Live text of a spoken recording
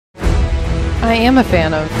I am a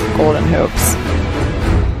fan of Golden Hoops.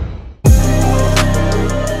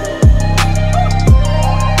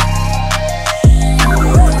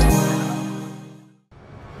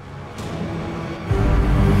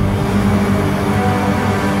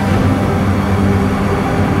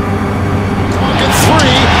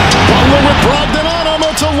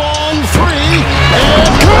 It's a long three, and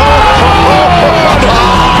good!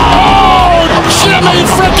 Oh, Jimmy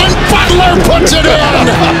frickin' Butler puts it in!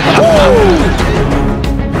 Woo!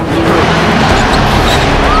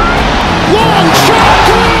 Long shot,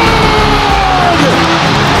 good!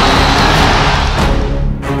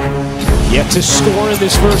 Yet to score in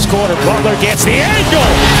this first quarter. Butler gets the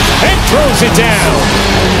angle and throws it down.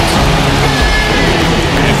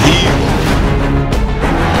 And he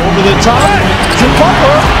over the top to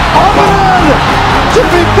Butler. On!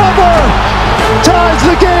 Jimmy Butler ties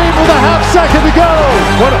the game with a half second to go.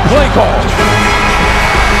 What a play call.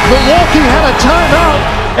 Milwaukee had a timeout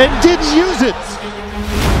and didn't use it.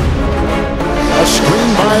 A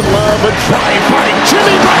screen by Love, a drive by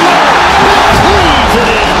Jimmy Butler. Cleaves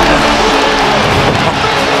it in.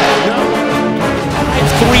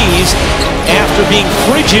 5 threes after being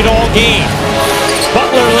frigid all game.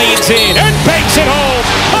 Butler leans in and banks it home.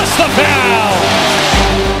 Plus the foul.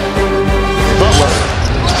 Butler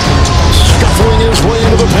scuffling his way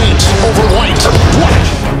into the paint over White. White.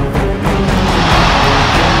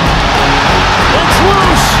 It's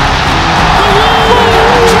loose.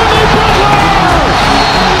 Jimmy Butler.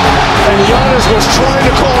 And Giannis was trying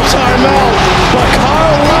to call timeout, but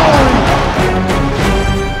Kyle Lowry.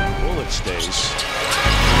 Bullet stays.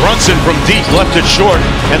 Brunson from deep left it short,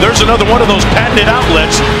 and there's another one of those patented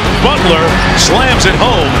outlets. Butler slams it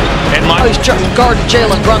home, and he's guarding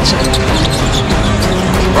Jalen Brunson.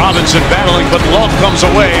 Robinson battling, but Love comes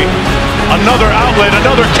away. Another outlet,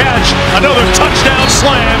 another catch, another touchdown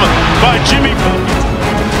slam by Jimmy.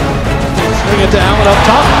 Bring it to Allen up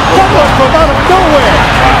top. Butler from out of nowhere,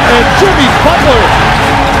 and Jimmy Butler.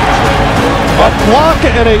 A block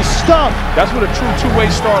and a stop. That's what a true two-way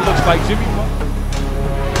star looks like. Jimmy Butler.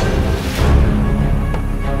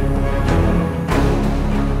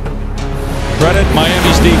 Credit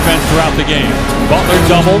Miami's defense throughout the game. Butler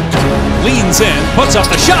doubled, leans in, puts up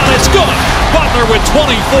the shot, it's good! Butler with 24.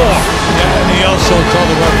 And he also told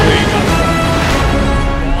the referee.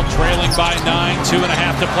 Ball trailing by 9,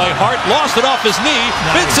 2.5 to play. Hart lost it off his knee.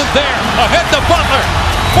 Vincent there, ahead to Butler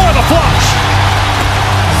for the flush.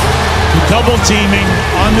 Double teaming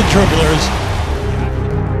on the dribblers.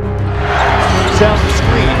 Down the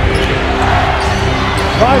screen.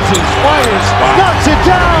 Rises, fires, knocks it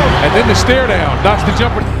down! And then the stare down, knocks the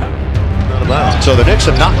jumper. So the Knicks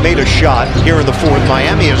have not made a shot here in the fourth.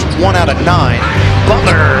 Miami is 1 out of 9.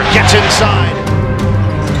 Butler gets inside.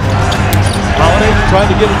 Holiday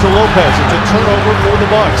tried to get it to Lopez. It's a turnover for the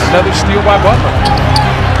Bucks. Another steal by Butler.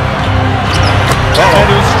 And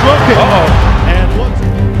he struck it. And once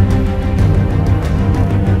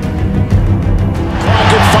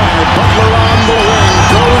Clock at 5. Butler on the wing.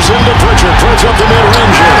 Goes into Pritchard. Throws up the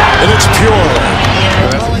mid-ranger. And it's pure.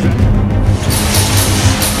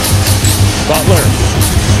 Butler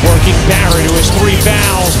working Barry to his 3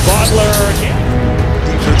 fouls. Butler.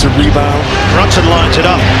 Defensive rebound. Brunson lines it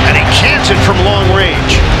up, and he cants it from long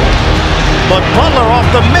range. But Butler off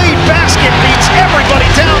the made basket beats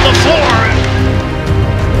everybody down the floor.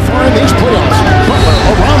 Far in these playoffs. Butler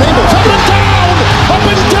around angles. Up and down! Up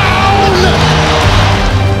and down!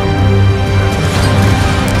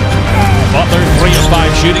 Butler 3 of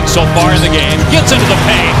 5 shooting so far in the game. Gets into the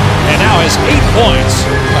paint and now has 8 points.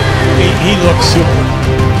 he looks super.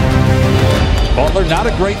 Butler not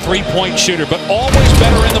a great 3-point shooter, but always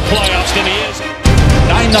better in the playoffs than he is.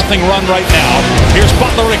 9-0 run right now. Here's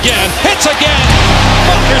Butler again. Hits again.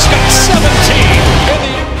 Butler's got 17.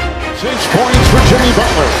 6 points for Jimmy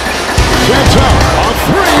Butler. Jams out on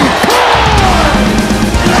 3.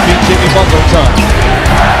 Big Jimmy Butler time.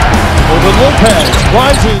 Over Lopez.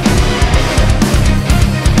 Rises.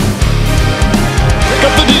 Pick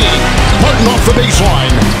up the D. Martin off the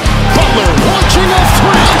baseline. Butler launching a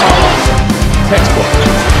 3. Textbook.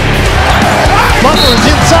 Butler's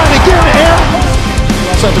inside again, and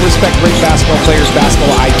You also have to respect great basketball players'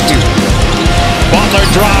 basketball IQ. Butler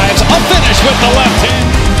drives, a finish with the left hand.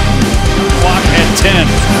 Clock at 10.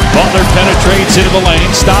 Butler penetrates into the lane,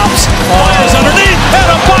 stops, fires underneath, and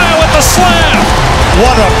a fire with the slam.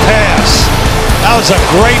 What a pass. That was a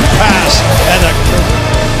great pass. And a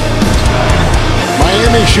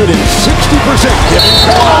Miami shooting 60%. Giving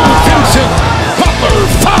Vincent. Butler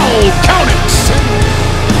foul. Count it.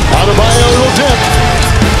 Adebayo will dip.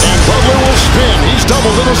 And Butler will spin. He's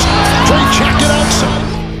doubled in a straight jacket outside.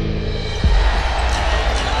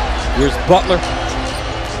 Here's Butler.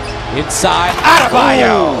 Inside.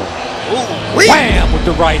 Adebayo. Wham with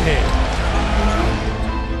the right hand.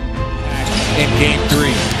 In game 3.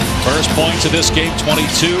 First points of this game,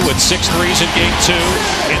 22 with 6 threes in game 2.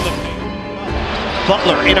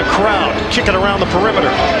 Butler in a crowd, kicking around the perimeter.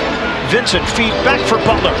 Vincent feed back for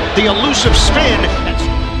Butler. The elusive spin.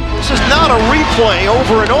 This is not a replay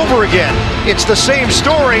over and over again. It's the same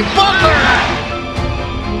story. Butler!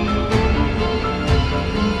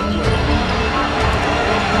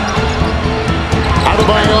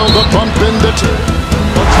 Adebayo, the bump in the two.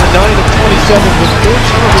 Bucks are 9 of 27 with 4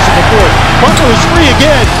 turnovers in the fourth. Butler is free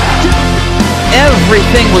again.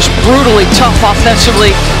 Everything was brutally tough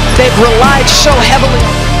offensively. They've relied so heavily.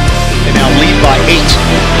 They now lead by 8.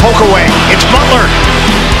 Poke away. It's Butler.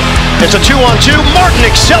 It's a 2-on-2. Martin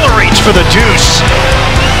accelerates for the deuce.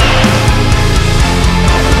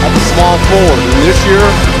 At the small forward. And this year,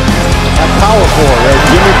 at power forward. There's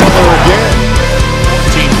Jimmy Butler again.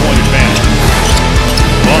 14-point advantage.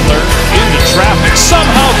 Butler into traffic.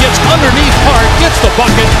 Somehow gets underneath Hart. Gets the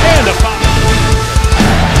bucket and a foul.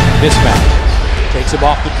 Mismatch. Takes him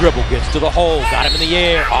off the dribble. Gets to the hole. Got him in the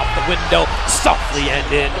air. Off the window. Softly and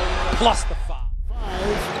in. Plus the foul.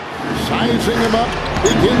 Sizing him up,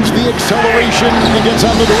 begins the acceleration, and gets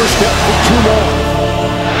on the doorstep for 2 more.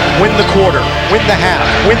 Win the quarter, win the half,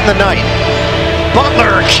 win the night.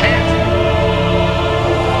 Butler can't.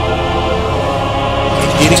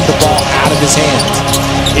 Getting the ball out of his hands.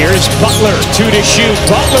 Here's Butler, 2 to shoot.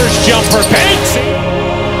 Butler's jumper banks.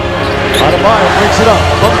 Adebayo breaks it up.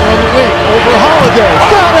 Butler on the wing. Over Holiday.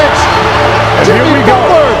 Got it! And here we go.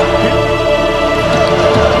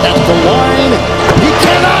 At the line, he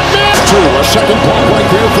cannot miss! A second ball right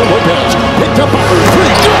there for Lopez. Picked up Butler,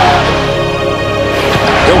 3, good!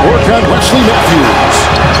 They'll work on Wesley Matthews.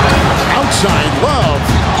 Outside Love.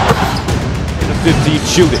 In the 15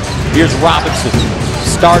 shooting. Here's Robinson.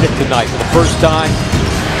 Started tonight for the first time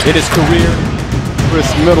in his career. Chris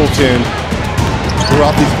Middleton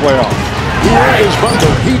throughout these playoffs. Here is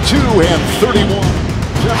Butler. He too had 31.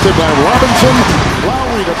 Intercepted by Robinson.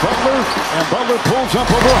 Lowry to Butler. And Butler pulls up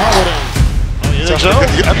over Holiday. You think so?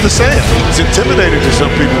 You have to say it. It's intimidating to some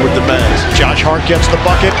people with the bags. Josh Hart gets the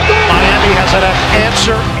bucket. Miami has an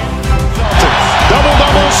answer.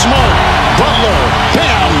 Double-double Smart. Butler.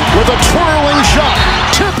 Bam with a twirling shot.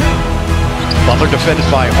 Tipping. Butler defended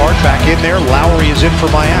by Hart. Back in there. Lowry is in for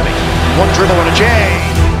Miami. 1 dribble and a J.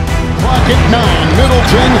 Clock at 9.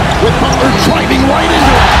 Middleton with Butler driving right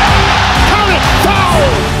into it. Count it. Foul.